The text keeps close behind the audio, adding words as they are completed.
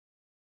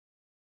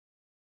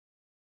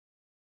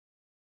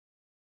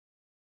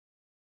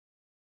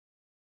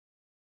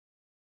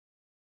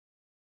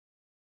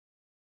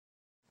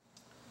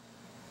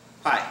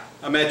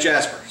I'm Matt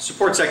Jasper,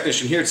 support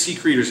technician here at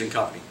Cretors and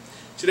Company.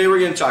 Today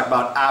we're going to talk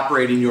about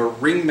operating your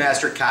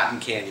Ringmaster cotton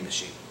candy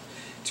machine.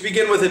 To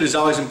begin with, it is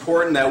always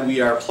important that we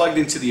are plugged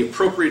into the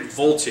appropriate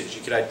voltage.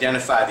 You can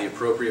identify the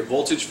appropriate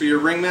voltage for your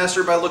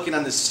Ringmaster by looking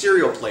on the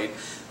serial plate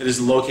that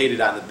is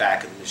located on the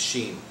back of the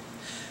machine.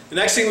 The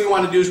next thing we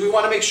want to do is we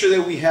want to make sure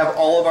that we have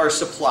all of our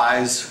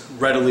supplies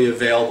readily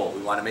available.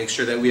 We want to make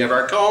sure that we have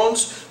our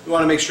cones, we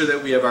want to make sure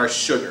that we have our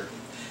sugar.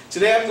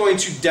 Today I'm going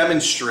to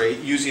demonstrate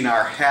using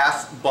our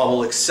half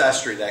bubble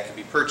accessory that can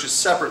be purchased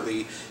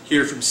separately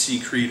here from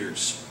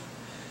Cretors.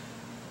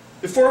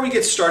 Before we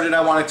get started,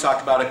 I want to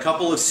talk about a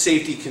couple of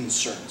safety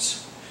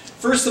concerns.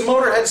 First, the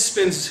motor head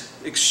spins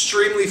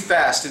extremely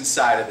fast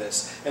inside of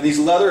this, and these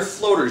leather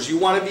floaters, you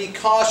want to be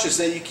cautious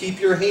that you keep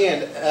your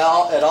hand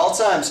at all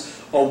times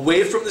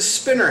away from the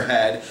spinner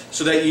head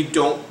so that you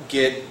don't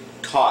get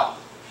caught.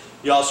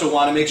 You also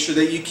want to make sure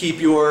that you keep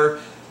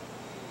your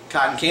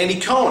cotton candy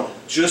cone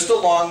just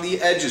along the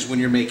edges when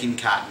you're making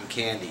cotton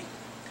candy.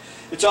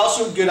 It's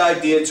also a good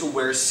idea to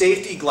wear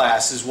safety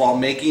glasses while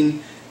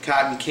making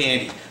cotton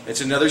candy.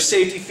 It's another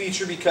safety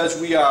feature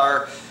because we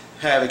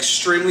have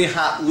extremely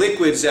hot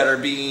liquids that are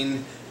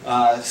being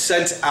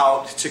sent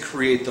out to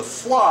create the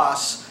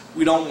floss.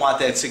 We don't want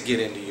that to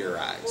get into your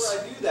eyes. Before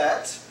I do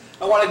that,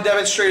 I want to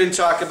demonstrate and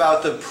talk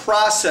about the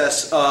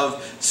process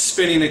of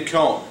spinning a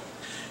cone.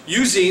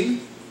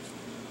 Using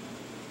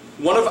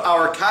one of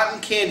our cotton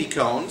candy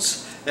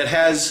cones that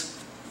has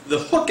the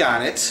hook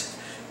on it,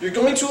 you're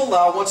going to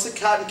allow, once the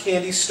cotton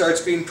candy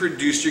starts being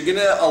produced, you're going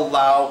to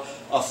allow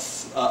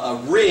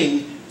a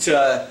ring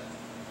to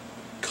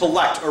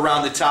collect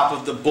around the top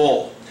of the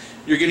bowl.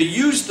 You're going to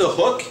use the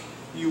hook.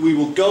 We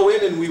will go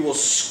in and we will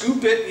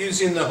scoop it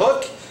using the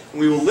hook,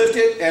 and we will lift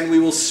it and we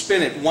will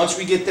spin it. Once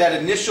we get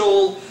that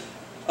initial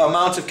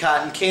amount of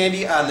cotton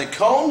candy on the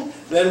cone,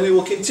 then we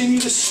will continue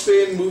to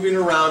spin, moving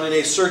around in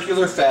a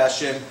circular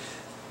fashion,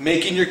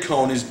 making your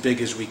cone as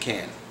big as we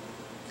can.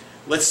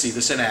 Let's see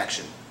this in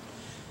action.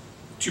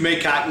 To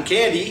make cotton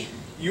candy,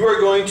 you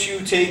are going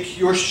to take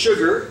your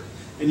sugar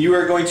and you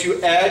are going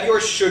to add your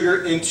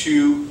sugar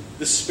into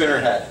the spinner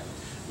head.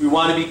 We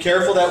want to be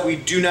careful that we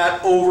do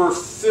not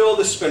overfill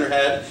the spinner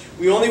head.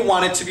 We only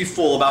want it to be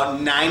full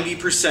about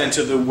 90%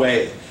 of the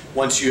way.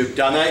 Once you have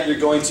done that, you're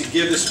going to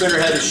give the spinner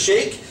head a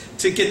shake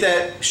to get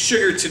that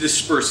sugar to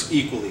disperse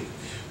equally.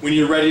 When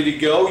you're ready to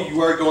go,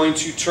 you are going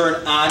to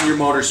turn on your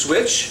motor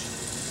switch.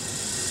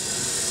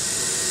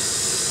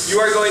 You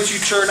are going to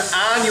turn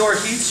on your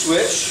heat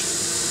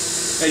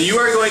switch, and you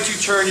are going to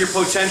turn your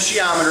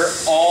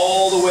potentiometer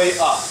all the way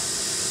up.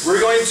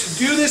 We're going to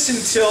do this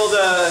until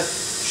the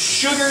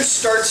sugar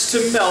starts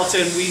to melt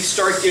and we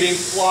start getting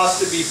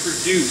floss to be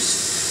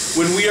produced.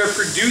 When we are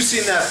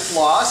producing that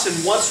floss,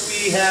 and once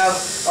we have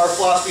our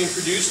floss being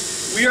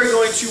produced, we are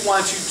going to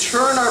want to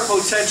turn our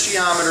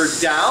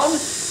potentiometer down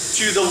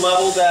to the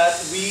level that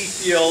we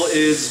feel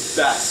is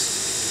best.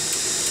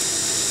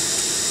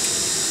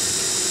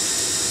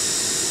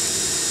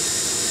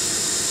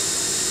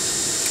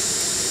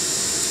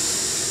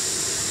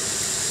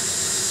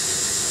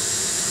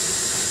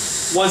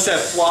 Once that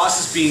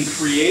floss is being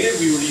created,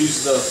 we will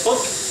use the hook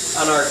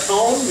on our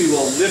cone. We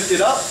will lift it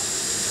up.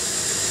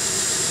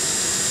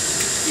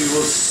 We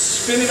will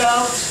spin it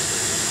out.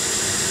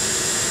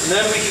 And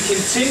then we can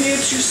continue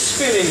to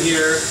spin in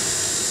here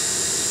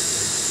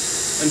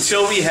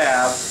until we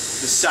have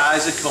the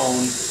size of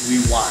cone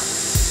we want.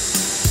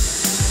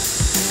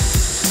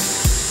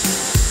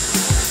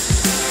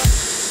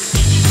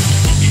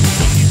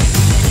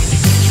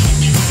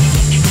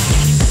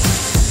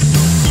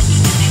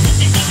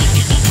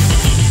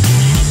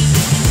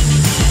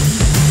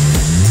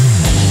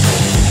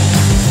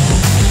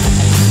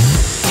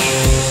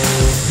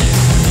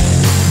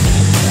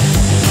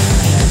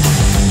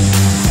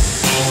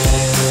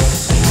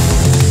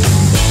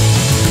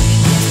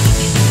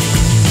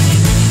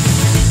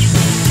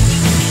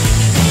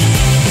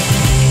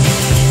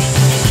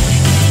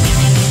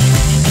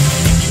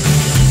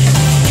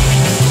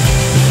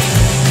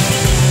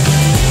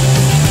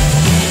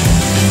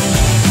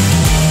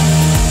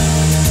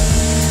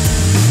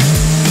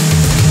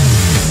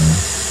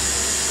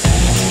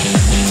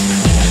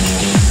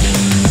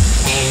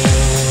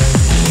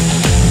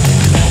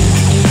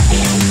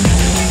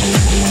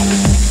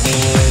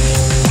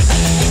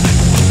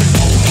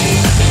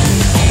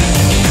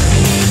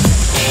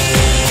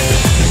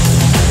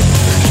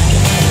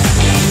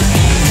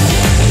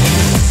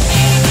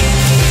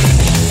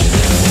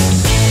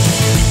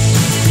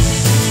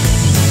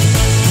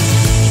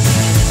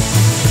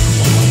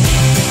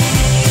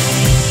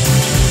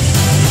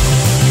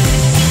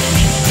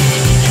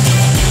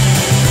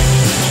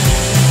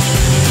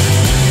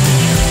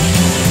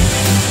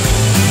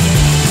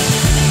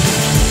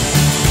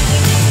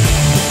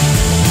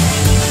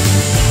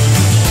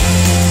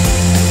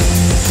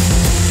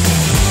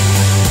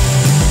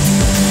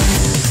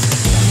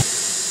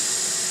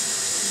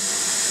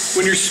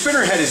 When your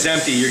spinner head is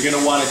empty, you're going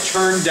to want to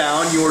turn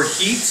down your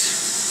heat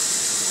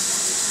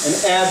and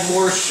add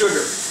more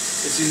sugar.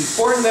 It's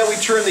important that we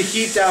turn the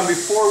heat down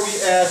before we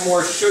add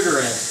more sugar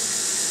in.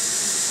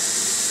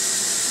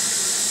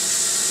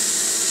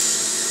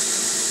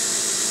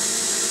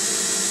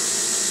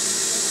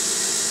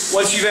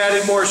 Once you've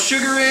added more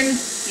sugar in,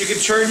 you can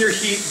turn your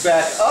heat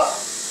back up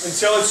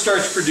until it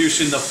starts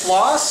producing the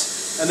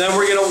floss, and then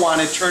we're going to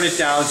want to turn it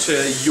down to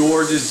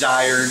your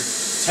desired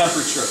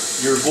temperature,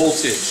 your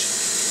voltage.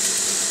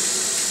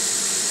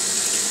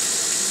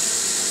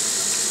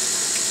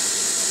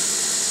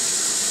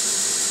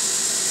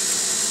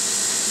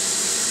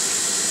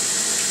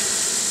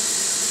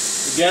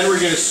 Again, we're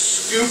going to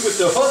scoop with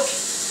the hook,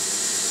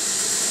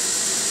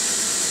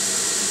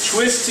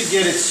 twist to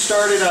get it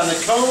started on the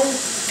cone,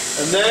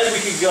 and then we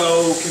can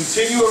go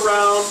continue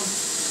around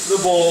the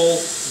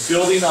bowl,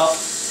 building up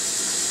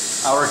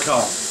our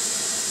cone.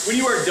 When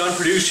you are done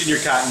producing your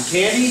cotton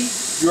candy,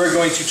 you are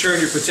going to turn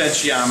your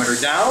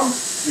potentiometer down,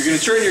 you're going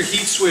to turn your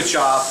heat switch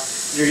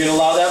off, and you're going to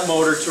allow that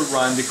motor to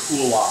run to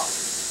cool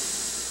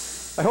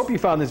off. I hope you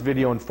found this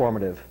video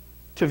informative.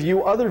 To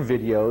view other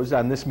videos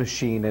on this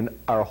machine and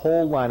our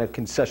whole line of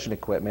concession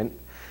equipment,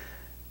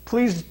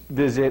 please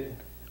visit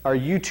our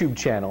YouTube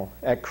channel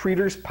at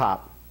Cretors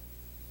Pop.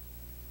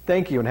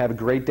 Thank you and have a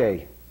great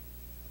day.